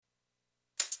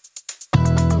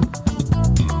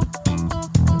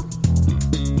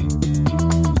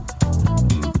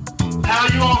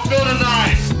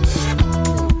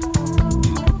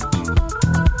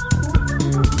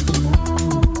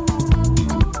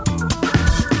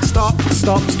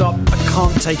Stop. I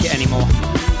can't take it anymore.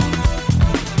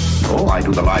 Oh, I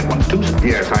do the live ones too.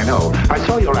 Yes, I know. I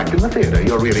saw your act in the theater.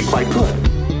 You're really quite good.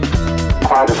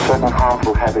 Quite a certain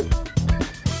harmful habit.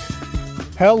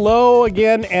 Hello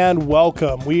again and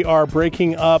welcome. We are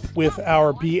breaking up with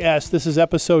our BS. This is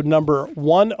episode number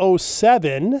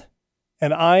 107,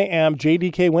 and I am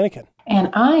JDK Winnikin. And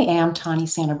I am Tawny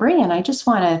and I just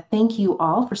want to thank you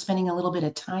all for spending a little bit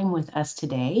of time with us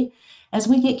today as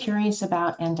we get curious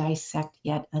about and dissect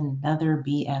yet another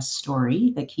BS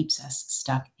story that keeps us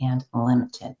stuck and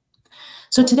limited.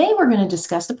 So today we're going to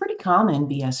discuss the pretty common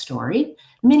BS story.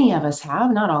 Many of us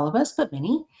have, not all of us, but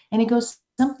many. And it goes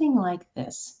something like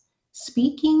this.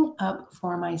 Speaking up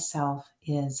for myself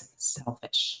is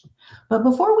selfish. But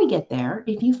before we get there,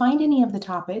 if you find any of the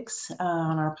topics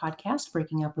on our podcast,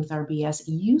 Breaking Up with Our BS,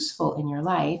 useful in your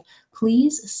life,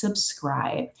 please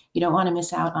subscribe. You don't want to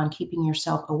miss out on keeping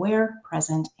yourself aware,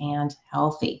 present, and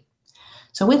healthy.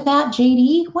 So with that,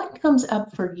 JD, what comes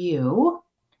up for you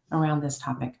around this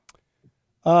topic?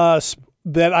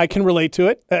 That I can relate to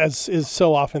it, as is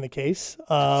so often the case.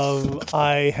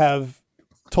 I have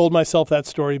told myself that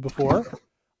story before.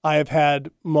 I have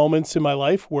had moments in my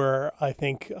life where I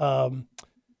think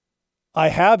I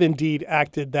have indeed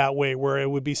acted that way, where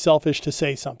it would be selfish to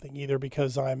say something, either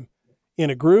because I'm in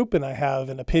a group and I have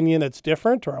an opinion that's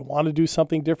different, or I want to do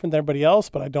something different than everybody else,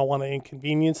 but I don't want to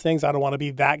inconvenience things. I don't want to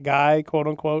be that guy, quote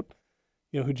unquote,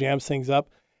 who jams things up.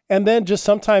 And then just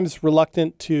sometimes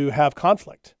reluctant to have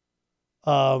conflict.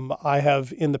 I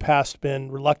have in the past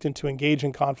been reluctant to engage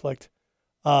in conflict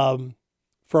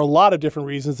for a lot of different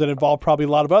reasons that involve probably a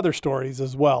lot of other stories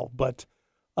as well. But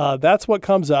that's what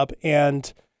comes up.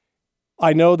 And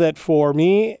I know that for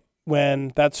me,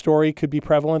 when that story could be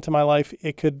prevalent in my life,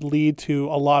 it could lead to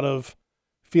a lot of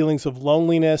feelings of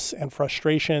loneliness and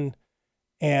frustration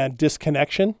and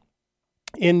disconnection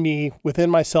in me, within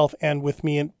myself, and with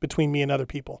me and between me and other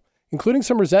people, including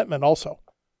some resentment also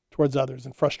towards others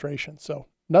and frustration. So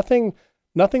nothing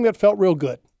that felt real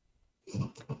good.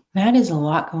 That is a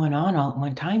lot going on all at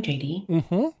one time,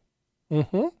 JD.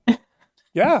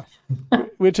 Yeah,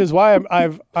 which is why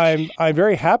I'm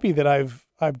very happy that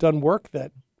I've done work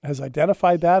that has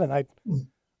identified that, and I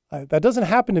that doesn't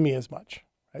happen to me as much.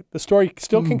 Right? The story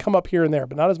still can come up here and there,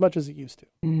 but not as much as it used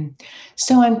to.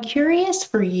 So I'm curious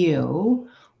for you,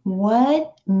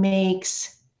 what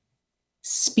makes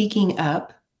speaking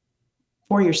up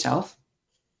for yourself,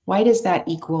 why does that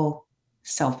equal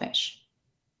selfish?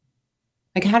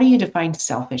 Like, how do you define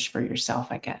selfish for yourself,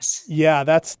 I guess? Yeah,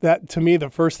 that to me, the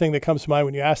first thing that comes to mind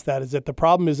when you ask that is that the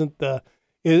problem isn't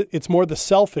it's more the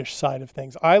selfish side of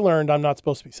things. I learned I'm not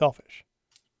supposed to be selfish.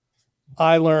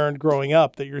 I learned growing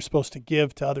up that you're supposed to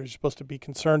give to others, you're supposed to be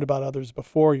concerned about others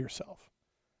before yourself.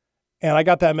 And I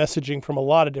got that messaging from a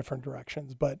lot of different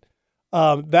directions, but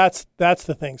that's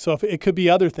the thing. So if it could be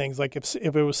other things, like if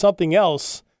it was something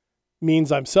else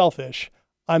means I'm selfish,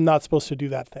 I'm not supposed to do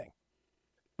that thing.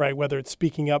 Right? Whether it's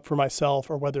speaking up for myself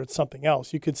or whether it's something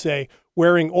else. You could say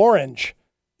wearing orange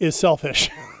is selfish.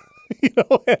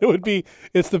 It would be,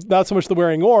 not so much the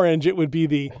wearing orange, it would be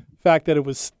the fact that it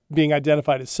was being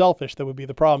identified as selfish that would be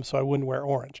the problem, so I wouldn't wear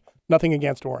orange. Nothing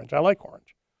against orange. I like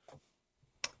orange.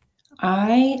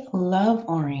 I love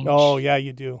orange. Oh, yeah,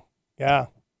 you do. Yeah.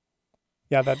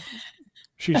 Yeah,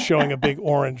 she's showing a big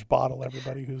orange bottle,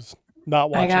 everybody who's not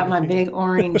watching. I got my big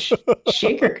orange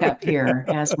shaker cup here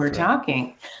as we're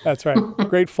talking. That's right.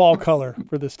 Great fall color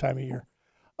for this time of year.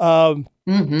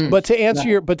 But to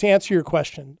answer your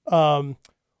question,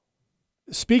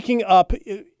 speaking up,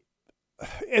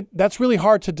 that's really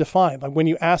hard to define. Like when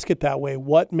you ask it that way,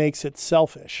 what makes it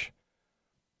selfish?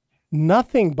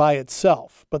 Nothing by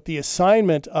itself, but the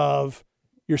assignment of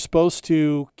you're supposed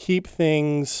to keep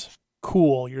things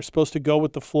cool. You're supposed to go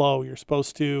with the flow. You're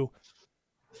supposed to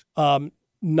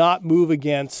not move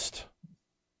against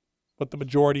what the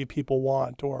majority of people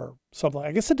want or something.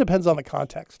 I guess it depends on the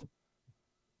context.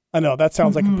 I know that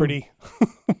sounds like a pretty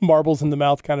marbles in the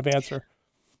mouth kind of answer.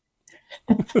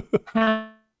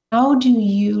 How would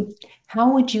you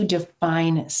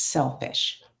define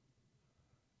selfish?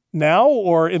 Now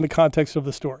or in the context of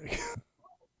the story?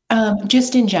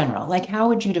 Just in general, like how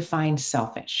would you define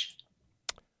selfish?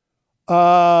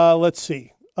 Let's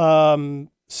see.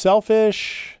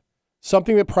 Selfish,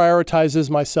 something that prioritizes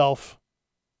myself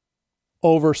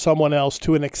over someone else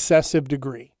to an excessive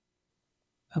degree.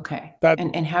 Okay.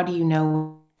 And how do you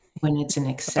know when it's an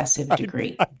excessive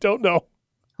degree? I don't know.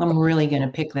 I'm really going to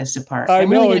pick this apart. I'm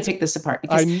really going to pick this apart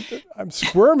because I'm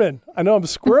squirming. I know I'm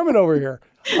squirming over here.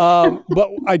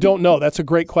 But I don't know. That's a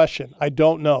great question. I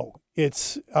don't know.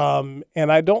 It's, and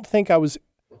I don't think I was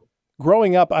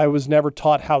growing up, I was never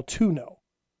taught how to know.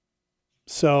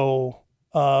 So,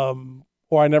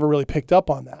 or I never really picked up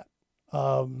on that.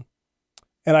 And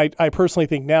I personally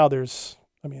think now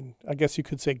I guess you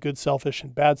could say good selfish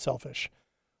and bad selfish.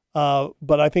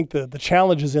 But I think the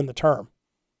challenge is in the term.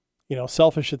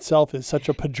 Selfish itself is such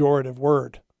a pejorative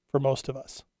word for most of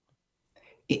us.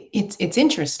 It's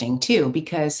interesting too,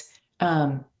 because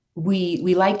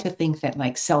we like to think that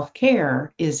like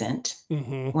self-care isn't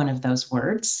one of those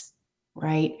words,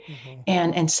 right?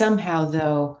 And somehow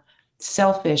though,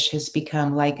 selfish has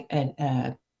become like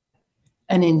an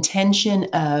intention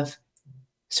of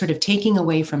sort of taking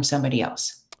away from somebody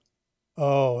else.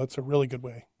 Oh, that's a really good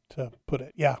way to put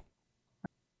it. Yeah.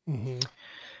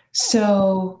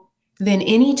 So then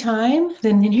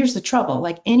here's the trouble.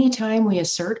 Like anytime we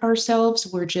assert ourselves,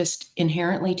 we're just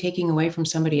inherently taking away from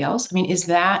somebody else. I mean, is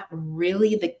that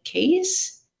really the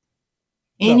case?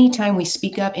 Anytime we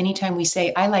speak up, anytime we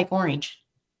say, I like orange,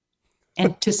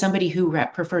 and to somebody who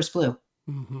prefers blue,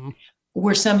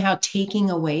 we're somehow taking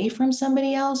away from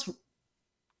somebody else.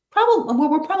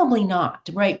 We're probably not,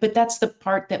 right? But that's the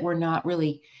part that we're not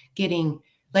really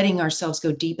letting ourselves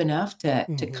go deep enough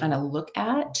to kind of look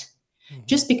at.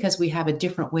 Just because we have a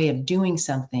different way of doing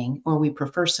something, or we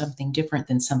prefer something different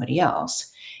than somebody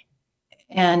else,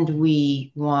 and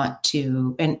we want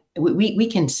to, and we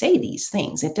can say these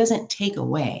things, it doesn't take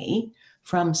away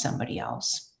from somebody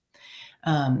else.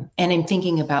 And I'm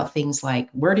thinking about things like,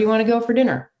 where do you want to go for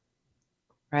dinner?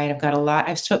 Right?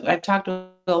 I've talked to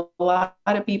a lot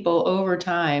of people over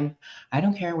time. I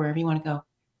don't care, wherever you want to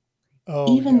go.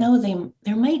 Even though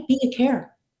there might be a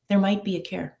care. There might be a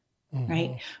care,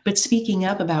 right? But speaking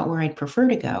up about where I'd prefer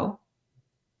to go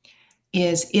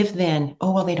is if then,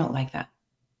 oh, well, they don't like that.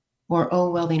 Or, oh,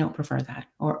 well, they don't prefer that.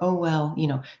 Or, oh, well,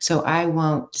 so I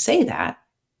won't say that.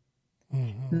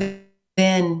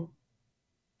 Then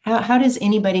how does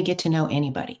anybody get to know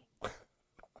anybody?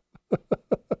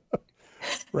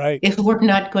 Right. If we're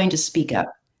not going to speak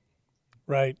up.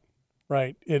 Right.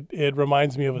 It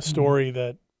reminds me of a story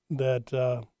that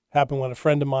happened when a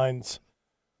friend of mine's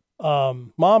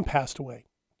mom passed away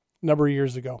a number of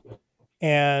years ago.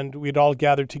 And we'd all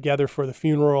gathered together for the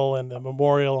funeral and the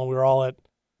memorial, and we were all at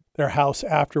their house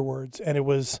afterwards. And it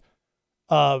was,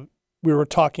 we were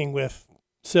talking with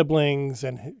siblings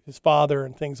and his father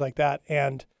and things like that.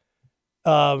 And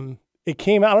it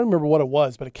came out, I don't remember what it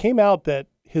was, but it came out that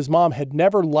his mom had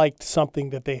never liked something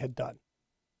that they had done.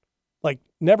 Like,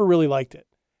 never really liked it.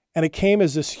 And it came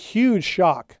as this huge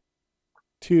shock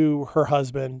to her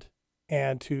husband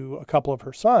and to a couple of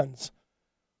her sons.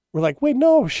 We're like, wait,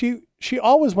 no, she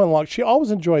always went along. She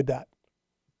always enjoyed that.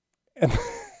 And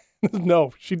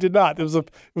no, she did not. It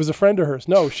was a friend of hers.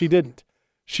 No, she didn't.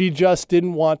 She just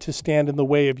didn't want to stand in the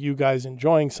way of you guys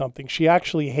enjoying something. She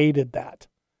actually hated that.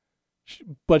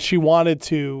 But she wanted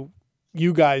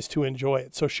you guys to enjoy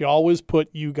it. So she always put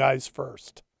you guys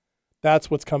first. That's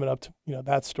what's coming up to,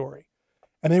 that story.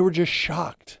 And they were just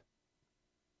shocked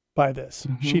by this.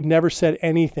 She'd never said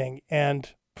anything.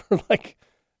 And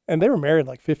and they were married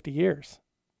like 50 years.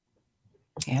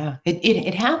 Yeah,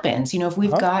 it happens. If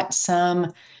we've got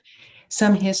some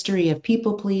history of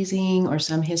people pleasing, or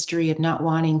some history of not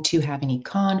wanting to have any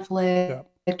conflict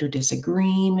or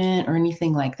disagreement or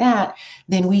anything like that,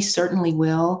 then we certainly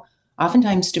will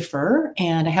oftentimes defer.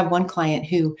 And I have one client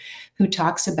who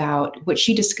talks about what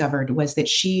she discovered was that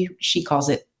she calls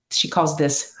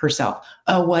this herself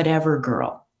a whatever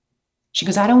girl. She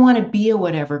goes, I don't want to be a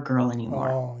whatever girl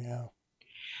anymore. Oh, yeah.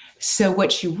 So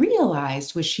what she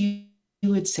realized was she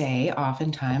would say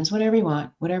oftentimes, whatever you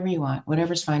want,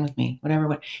 whatever's fine with me,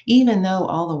 even though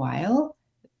all the while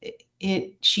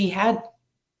she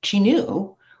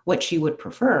knew what she would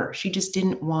prefer. She just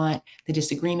didn't want the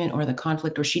disagreement or the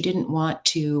conflict, or she didn't want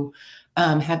to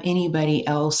have anybody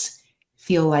else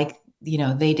feel like,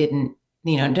 they didn't,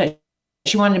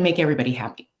 she wanted to make everybody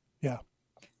happy. Yeah.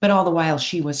 But all the while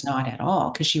she was not at all,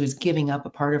 because she was giving up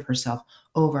a part of herself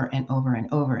over and over and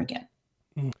over again.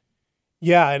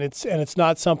 Yeah. And it's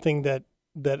not something that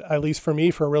at least for me,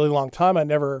 for a really long time, I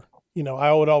never,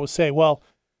 I would always say, well,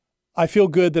 I feel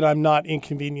good that I'm not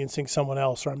inconveniencing someone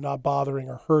else, or I'm not bothering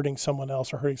or hurting someone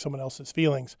else, or hurting someone else's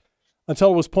feelings,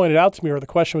 until it was pointed out to me, or the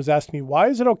question was asked to me, why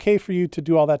is it okay for you to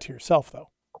do all that to yourself, though?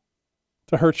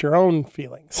 To hurt your own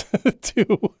feelings,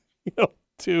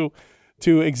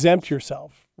 to exempt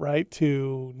yourself, right?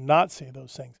 To not say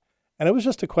those things. And it was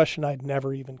just a question I'd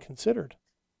never even considered.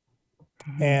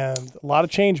 And a lot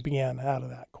of change began out of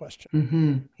that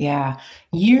question. Yeah.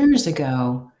 Years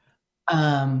ago,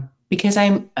 because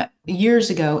I'm years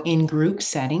ago in group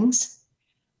settings,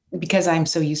 because I'm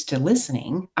so used to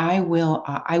listening, I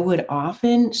would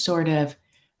often sort of,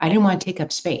 I didn't want to take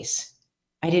up space.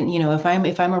 I didn't,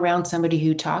 if I'm around somebody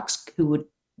who talks, who would,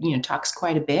 talks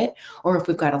quite a bit, or if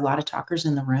we've got a lot of talkers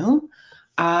in the room,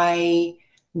 I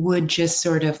would just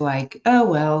sort of like, oh,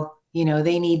 well,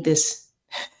 they need this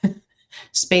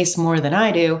space more than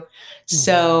I do.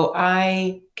 So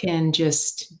I can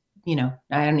just, I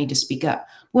don't need to speak up.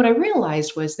 What I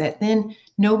realized was that then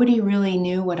nobody really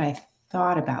knew what I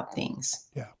thought about things.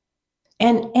 Yeah.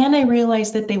 And I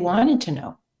realized that they wanted to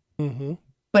know, Mm-hmm.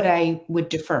 but I would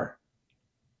defer.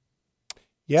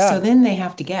 Yeah. So then they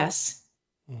have to guess.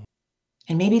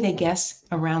 And maybe they guess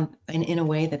around in a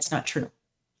way that's not true.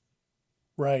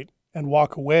 Right. And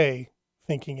walk away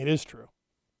thinking it is true.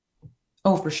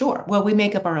 Oh, for sure. Well, we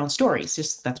make up our own stories.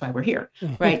 Just that's why we're here,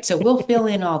 right? So we'll fill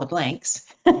in all the blanks,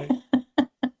 Right.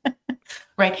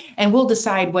 right? And we'll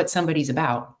decide what somebody's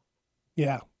about.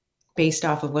 Yeah. Based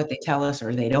off of what they tell us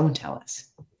or they don't tell us.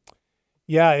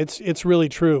 Yeah, it's really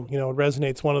true. It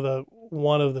resonates.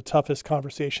 One of the toughest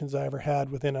conversations I ever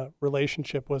had within a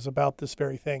relationship was about this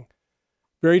very thing.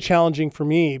 Very challenging for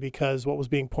me because what was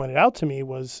being pointed out to me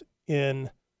was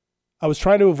I was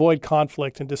trying to avoid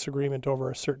conflict and disagreement over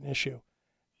a certain issue.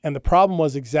 And the problem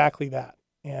was exactly that.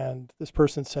 And this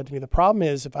person said to me, the problem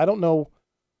is if I don't know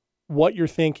what you're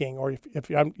thinking, or if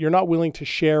you're not willing to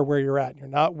share where you're at, you're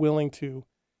not willing to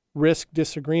risk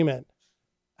disagreement,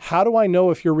 how do I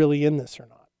know if you're really in this or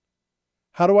not?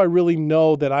 How do I really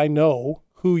know that I know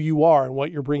who you are and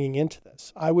what you're bringing into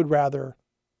this? I would rather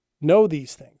know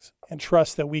these things and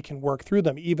trust that we can work through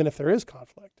them, even if there is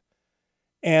conflict.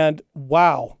 And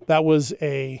wow, that was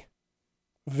a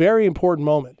very important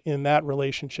moment in that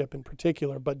relationship in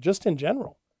particular, but just in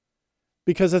general,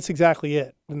 because that's exactly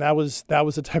it. And that was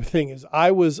the type of thing is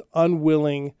I was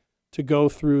unwilling to go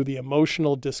through the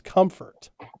emotional discomfort,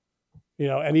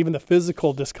 and even the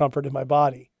physical discomfort in my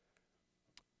body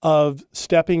of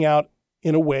stepping out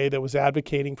in a way that was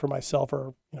advocating for myself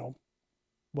or,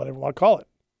 whatever you want to call it,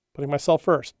 putting myself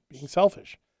first, being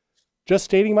selfish, just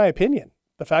stating my opinion,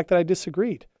 the fact that I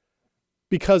disagreed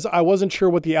because I wasn't sure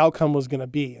what the outcome was going to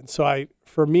be. And so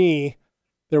for me,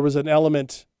 there was an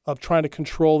element of trying to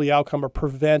control the outcome or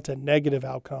prevent a negative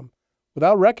outcome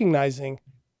without recognizing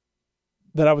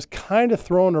that I was kind of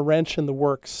throwing a wrench in the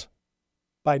works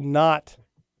by not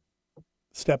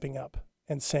stepping up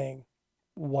and saying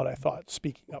what I thought,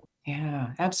 speaking up.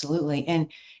 Yeah, absolutely.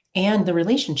 And the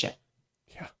relationship.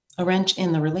 Yeah. A wrench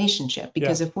in the relationship,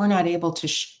 because if we're not able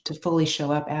to fully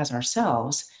show up as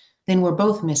ourselves, then we're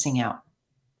both missing out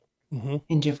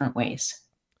in different ways.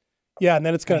 Yeah, and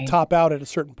then it's going to top out at a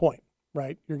certain point,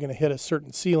 right? You're going to hit a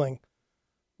certain ceiling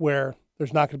where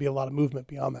there's not going to be a lot of movement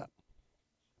beyond that.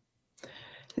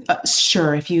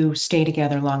 Sure, if you stay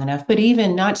together long enough, but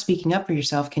even not speaking up for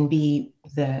yourself can be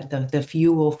the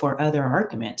fuel for other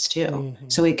arguments too.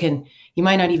 So you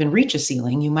might not even reach a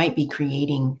ceiling. You might be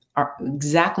creating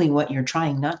exactly what you're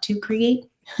trying not to create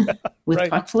with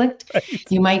conflict. Right.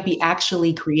 You might be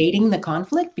actually creating the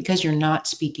conflict because you're not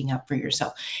speaking up for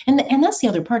yourself. And that's the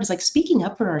other part is like speaking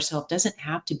up for ourselves doesn't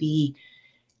have to be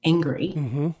angry.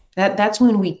 That's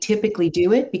when we typically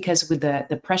do it because with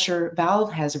the pressure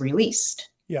valve has released.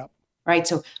 Yeah. Right.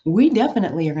 So we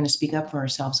definitely are going to speak up for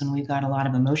ourselves when we've got a lot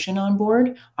of emotion on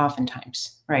board,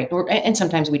 oftentimes. Right. And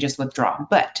sometimes we just withdraw.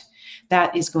 But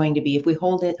that is going to be if we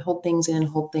hold things in,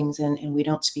 and we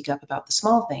don't speak up about the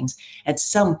small things, at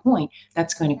some point,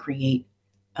 that's going to create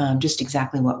just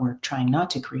exactly what we're trying not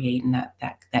to create, and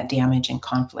that damage and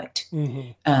conflict.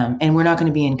 And we're not going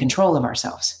to be in control of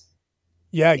ourselves.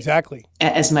 Yeah, exactly.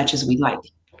 As much as we'd like.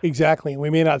 Exactly. We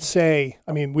may not say,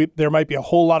 there might be a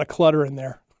whole lot of clutter in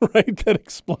there, right? That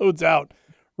explodes out,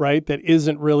 right? That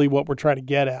isn't really what we're trying to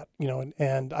get at,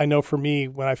 and I know for me,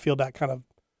 when I feel that kind of,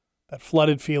 that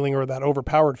flooded feeling or that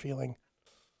overpowered feeling,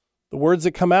 the words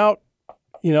that come out,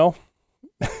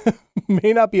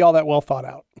 may not be all that well thought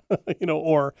out,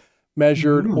 or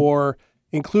measured or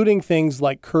including things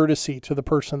like courtesy to the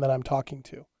person that I'm talking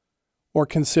to or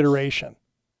consideration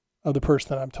of the person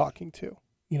that I'm talking to.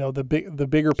 The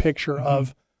bigger picture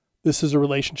of this is a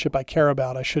relationship I care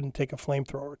about. I shouldn't take a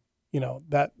flamethrower,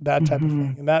 that type of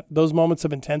thing. And those moments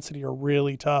of intensity are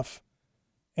really tough.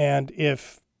 And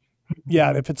if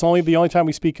it's the only time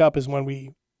we speak up is when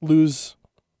we lose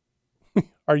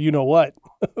our,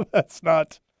 it's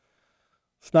not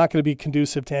going to be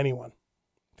conducive to anyone,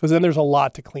 because then there's a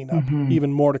lot to clean up,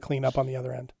 even more to clean up on the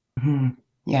other end.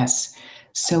 Yes.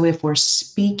 So if we're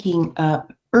speaking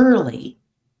up early,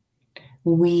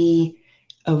 we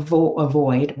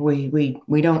avoid,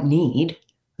 we don't need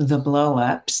the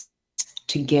blow-ups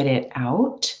to get it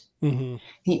out. Mm-hmm.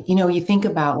 You think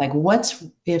about like what's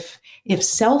if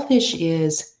selfish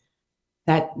is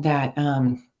that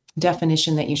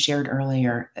definition that you shared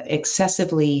earlier,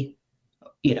 excessively,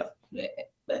 you know,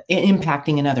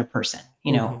 impacting another person,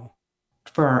 Mm-hmm.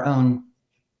 for our own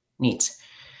needs,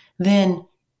 then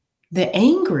the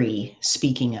angry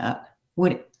speaking up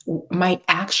might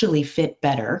actually fit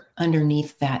better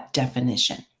underneath that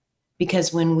definition.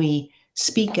 Because when we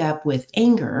speak up with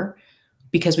anger,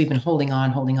 because we've been holding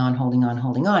on, holding on, holding on,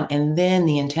 holding on, and then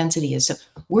the intensity is so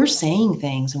we're saying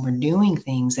things and we're doing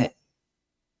things that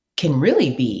can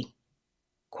really be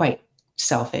quite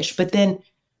selfish, but then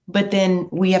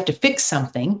we have to fix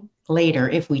something later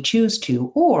if we choose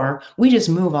to, or we just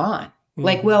move on. Mm-hmm.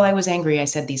 Like, well, I was angry, I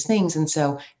said these things, and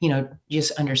so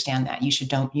just understand that you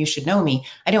should know me.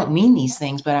 I don't mean these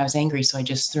things, but I was angry, so I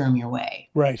just threw them your way.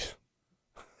 Right.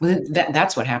 Well,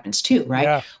 that's what happens too, right?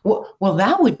 Yeah. Well,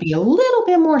 that would be a little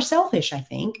bit more selfish, I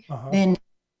think, Uh-huh. than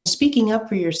speaking up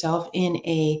for yourself in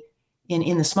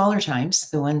the smaller times,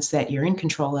 the ones that you're in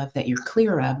control of, that you're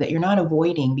clear of, that you're not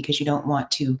avoiding because you don't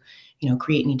want to,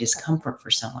 create any discomfort for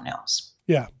someone else.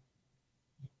 Yeah.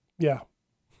 Yeah.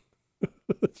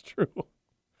 That's true.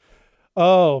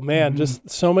 Oh man, just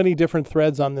so many different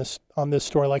threads on this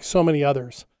story, like so many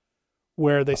others,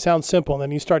 where they sound simple and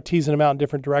then you start teasing them out in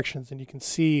different directions and you can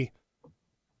see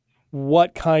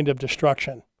what kind of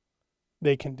destruction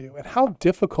they can do and how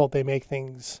difficult they make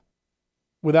things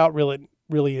without really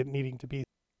it needing to be.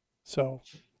 So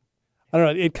I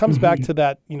don't know. It comes back to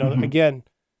that, again,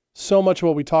 so much of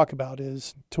what we talk about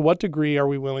is to what degree are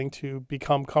we willing to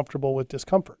become comfortable with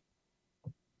discomfort?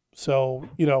 So,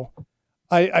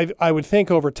 I would think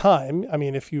over time, I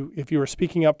mean, if you were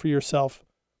speaking up for yourself,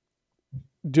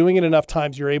 doing it enough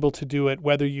times, you're able to do it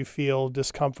whether you feel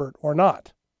discomfort or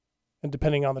not. And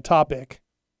depending on the topic,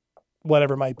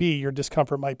 whatever it might be, your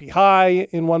discomfort might be high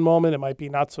in one moment. It might be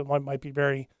not so, it might be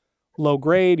very low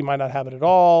grade. You might not have it at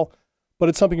all, but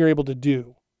it's something you're able to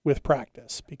do with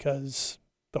practice because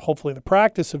hopefully the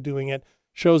practice of doing it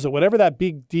shows that whatever that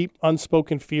big, deep,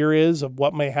 unspoken fear is of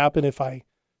what may happen if I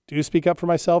do speak up for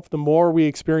myself, the more we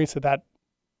experience that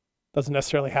doesn't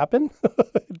necessarily happen.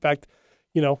 In fact,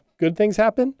 good things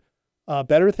happen,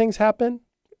 better things happen.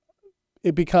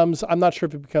 It becomes, I'm not sure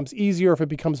if it becomes easier, if it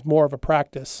becomes more of a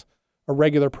practice, a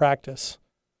regular practice,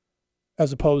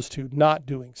 as opposed to not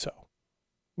doing so.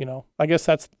 I guess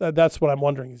that's what I'm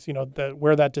wondering is,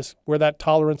 where that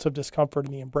tolerance of discomfort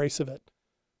and the embrace of it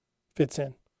fits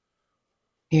in.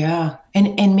 Yeah.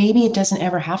 And maybe it doesn't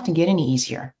ever have to get any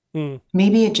easier.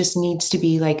 Maybe it just needs to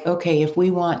be like, okay, if we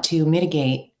want to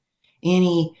mitigate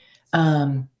any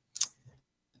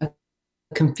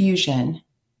confusion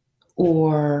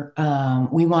or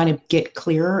we want to get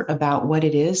clearer about what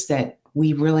it is that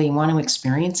we really want to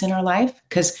experience in our life.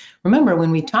 Because remember,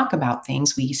 when we talk about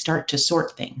things, we start to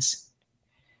sort things.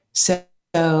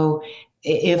 So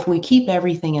if we keep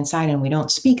everything inside and we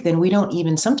don't speak, then we don't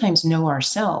even sometimes know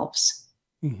ourselves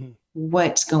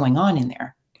what's going on in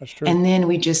there. That's true. And then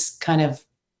we just kind of,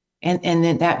 and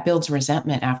then that builds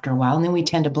resentment after a while. And then we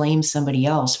tend to blame somebody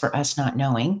else for us not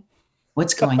knowing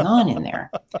what's going on in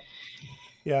there.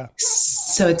 Yeah.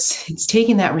 So it's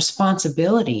taking that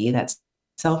responsibility, that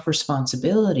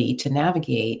self-responsibility to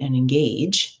navigate and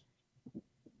engage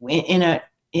in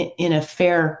a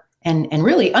fair and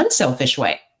really unselfish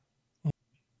way.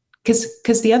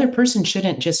 Because the other person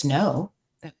shouldn't just know.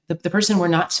 The person we're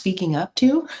not speaking up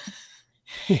to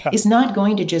is not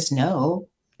going to just know.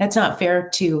 That's not fair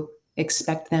to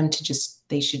expect them to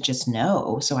they should just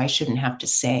know. So I shouldn't have to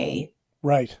say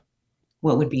right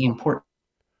what would be important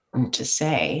to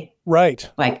say. Right.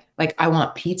 Like I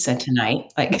want pizza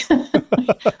tonight. Like,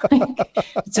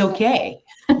 it's okay.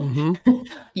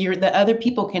 The other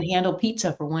people can handle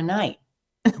pizza for one night.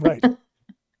 Right.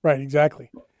 Right.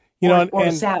 Exactly.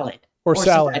 Or salad. Or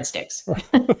salad. Some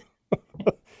breadsticks.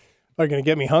 They're going to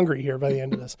get me hungry here by the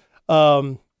end of this.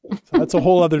 So that's a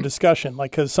whole other discussion.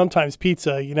 Like, because sometimes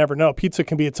pizza, you never know. Pizza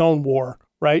can be its own war,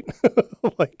 right?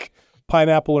 Like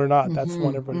pineapple or not. That's the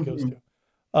one everybody goes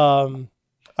to.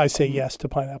 I say yes to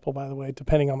pineapple, by the way,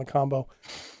 depending on the combo.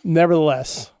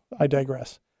 Nevertheless, I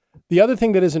digress. The other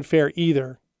thing that isn't fair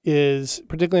either is,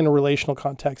 particularly in a relational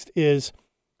context, is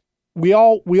we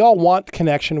all want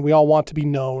connection. We all want to be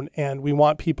known, and we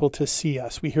want people to see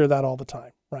us. We hear that all the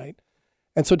time, right?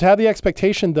 And so to have the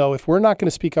expectation, though, if we're not going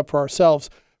to speak up for ourselves,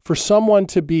 for someone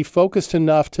to be focused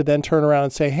enough to then turn around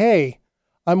and say, hey,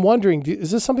 I'm wondering,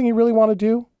 is this something you really want to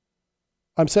do?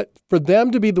 For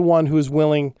them to be the one who is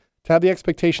willing to have the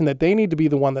expectation that they need to be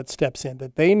the one that steps in,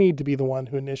 that they need to be the one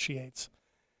who initiates,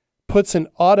 puts an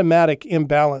automatic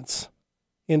imbalance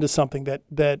into something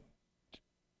that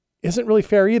isn't really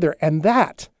fair either. And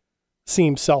that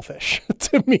seems selfish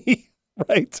to me,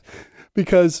 right?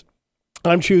 Because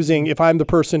I'm choosing, if I'm the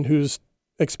person who's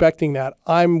expecting that,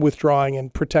 I'm withdrawing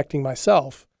and protecting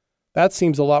myself. That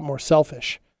seems a lot more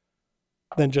selfish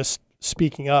than just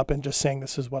speaking up and just saying,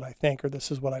 this is what I think, or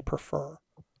this is what I prefer.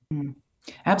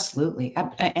 Absolutely.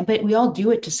 But we all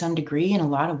do it to some degree in a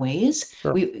lot of ways.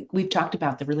 Sure. We've talked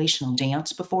about the relational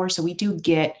dance before. So we do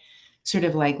get sort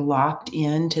of like locked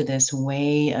into this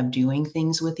way of doing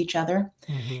things with each other,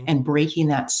 and breaking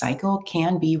that cycle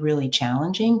can be really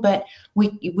challenging. But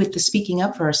with the speaking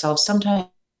up for ourselves, sometimes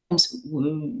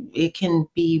it can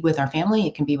be with our family,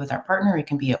 it can be with our partner, it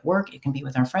can be at work, it can be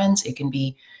with our friends, it can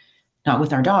be not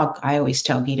with our dog. I always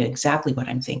tell Gita exactly what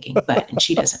I'm thinking, and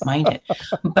she doesn't mind it.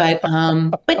 But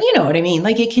you know what I mean?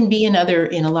 Like, it can be in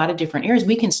a lot of different areas.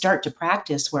 We can start to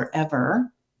practice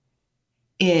wherever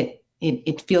it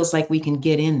feels like we can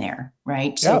get in there,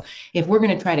 right? So if we're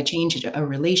going to try to change a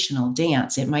relational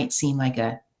dance, it might seem like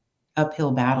a uphill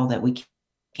battle that we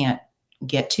can't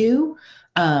get to.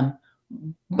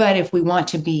 But if we want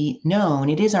to be known,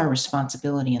 it is our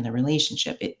responsibility in the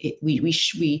relationship.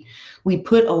 We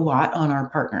put a lot on our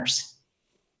partners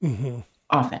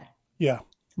often. Yeah.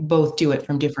 Both do it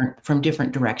from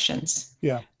different directions.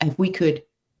 Yeah. And if we could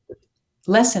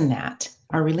lessen that,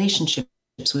 our relationships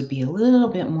would be a little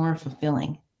bit more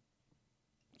fulfilling.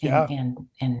 And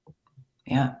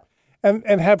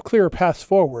have clearer paths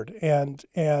forward.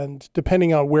 And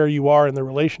depending on where you are in the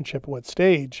relationship, what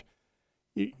stage,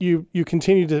 you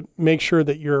continue to make sure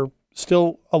that you're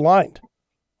still aligned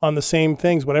on the same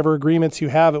things, whatever agreements you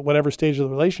have at whatever stage of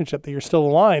the relationship, that you're still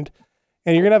aligned.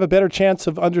 And you're going to have a better chance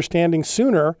of understanding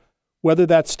sooner whether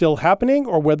that's still happening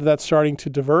or whether that's starting to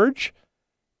diverge.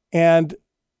 And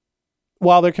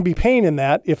while there can be pain in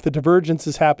that, if the divergence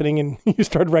is happening and you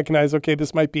start to recognize, okay,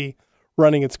 this might be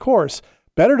running its course,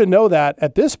 better to know that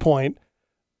at this point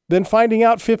than finding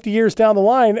out 50 years down the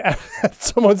line at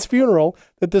someone's funeral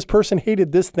that this person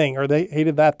hated this thing or they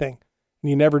hated that thing and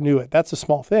you never knew it. That's a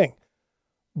small thing.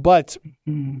 But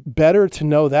better to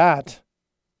know that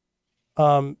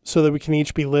so that we can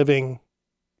each be living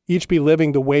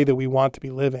the way that we want to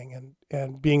be living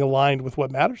and being aligned with what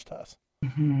matters to us.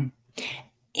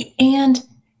 And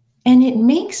it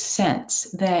makes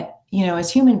sense that,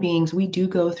 as human beings, we do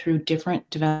go through different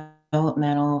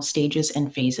developmental stages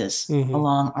and phases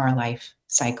along our life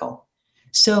cycle.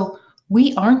 So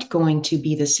we aren't going to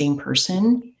be the same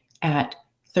person at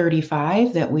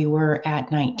 35 that we were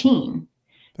at 19.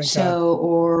 Thank God.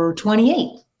 Or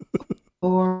 28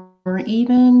 or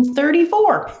even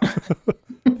 34.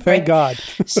 Thank God.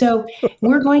 So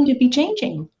we're going to be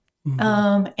changing.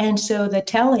 And so the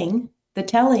telling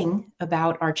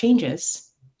about our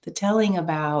changes, the telling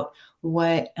about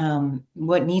what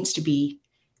needs to be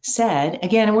said,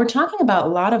 again, and we're talking about a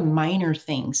lot of minor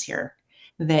things here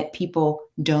that people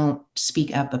don't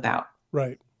speak up about.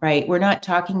 Right. We're not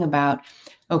talking about,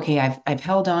 okay, I've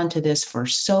held on to this for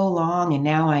so long and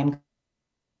now I'm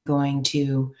going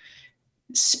to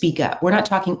speak up. We're not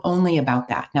talking only about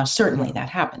that. Now, certainly that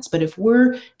happens. But if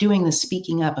we're doing the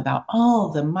speaking up about all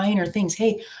the minor things,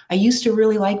 hey, I used to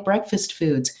really like breakfast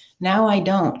foods. Now I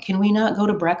don't. Can we not go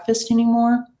to breakfast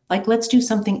anymore? Like, let's do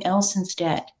something else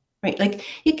instead. Right? Like,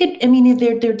 it could,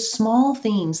 they're small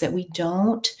things that we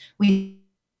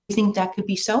think that could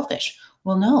be selfish.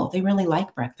 Well, no, they really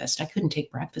like breakfast. I couldn't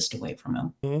take breakfast away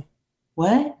from them.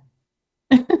 What?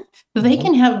 They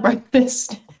can have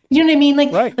breakfast. You know what I mean?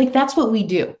 Like that's what we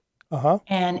do.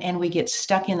 And we get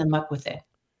stuck in the muck with it.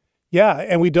 Yeah.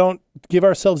 And we don't give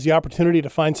ourselves the opportunity to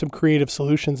find some creative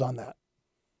solutions on that.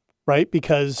 Right?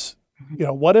 Because,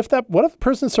 what if the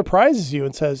person surprises you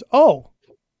and says, oh,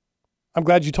 I'm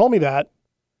glad you told me that.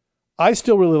 I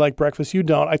still really like breakfast. You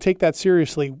don't. I take that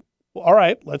seriously. All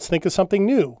right, let's think of something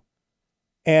new.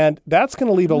 And that's going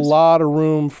to leave a lot of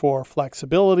room for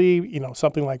flexibility.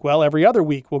 Something like, well, every other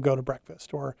week we'll go to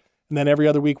breakfast, and then every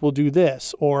other week we'll do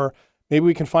this, or maybe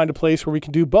we can find a place where we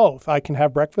can do both. I can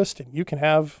have breakfast and you can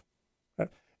have.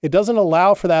 It doesn't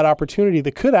allow for that opportunity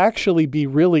that could actually be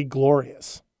really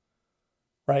glorious,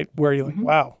 right? Where you're like,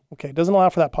 wow, okay. It doesn't allow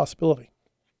for that possibility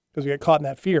because we get caught in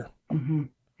that fear.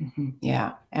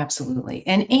 Yeah, absolutely.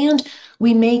 And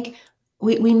we make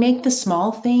the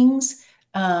small things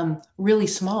really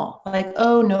small, like,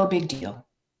 oh, no big deal.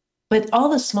 But all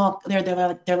the small, they're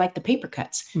like the paper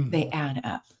cuts. They add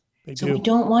up. We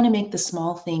don't want to make the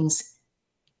small things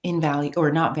invaluable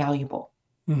or not valuable.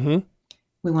 We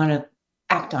want to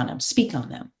act on them, speak on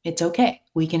them. It's okay.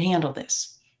 We can handle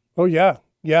this. Oh, yeah.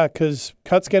 Yeah, because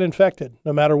cuts get infected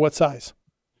no matter what size.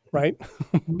 right?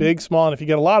 Big, small. And if you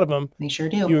get a lot of them, They sure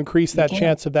do. you increase that can.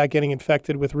 chance of that getting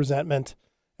infected with resentment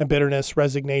and bitterness,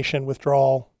 resignation,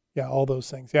 withdrawal. Yeah, all those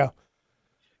things. Yeah.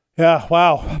 Yeah.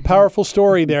 Wow. Powerful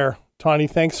story there, Tawny.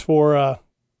 Thanks for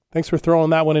throwing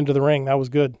that one into the ring. That was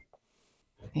good.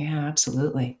 Yeah,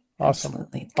 absolutely. Awesome.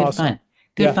 Absolutely. Good Awesome. fun.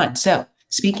 Good Yeah. fun. So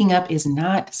speaking up is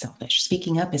not selfish.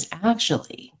 Speaking up is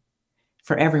actually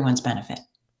for everyone's benefit.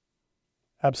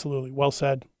 Absolutely. Well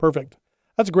said. Perfect.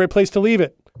 That's a great place to leave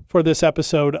it for this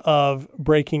episode of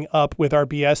Breaking Up with Our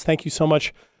BS. Thank you so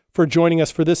much for joining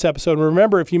us for this episode. And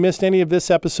remember, if you missed any of this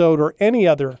episode or any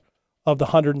other of the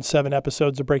 107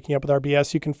 episodes of Breaking Up with Our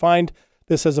BS, you can find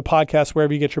this as a podcast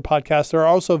wherever you get your podcasts. There are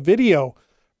also video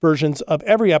versions of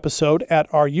every episode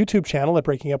at our YouTube channel at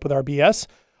Breaking Up with Our BS.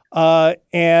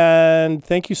 And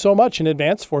thank you so much in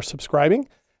advance for subscribing,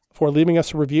 for leaving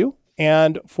us a review,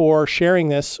 and for sharing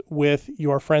this with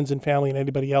your friends and family and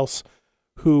anybody else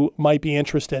who might be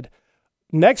interested.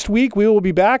 Next week, we will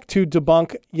be back to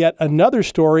debunk yet another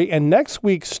story. And next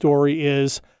week's story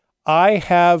is, I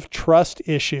have trust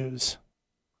issues.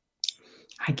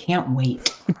 I can't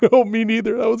wait. No, me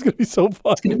neither. That was going to be so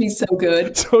fun. It's going to be so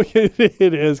good. So it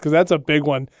is, because that's a big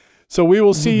one. So we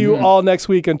will see you all next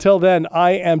week. Until then,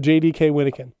 I am JDK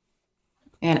Winnikin.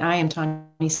 And I am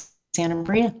Tawny Santa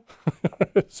Maria.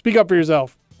 Speak up for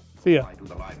yourself. See ya. I do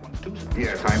the live one too.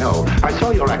 Yes, I know. I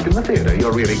saw your act in the theater.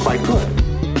 You're really quite good.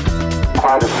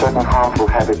 Quite a certain harmful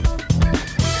habit.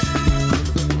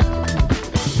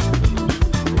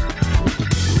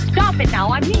 Stop it now,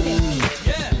 I mean it.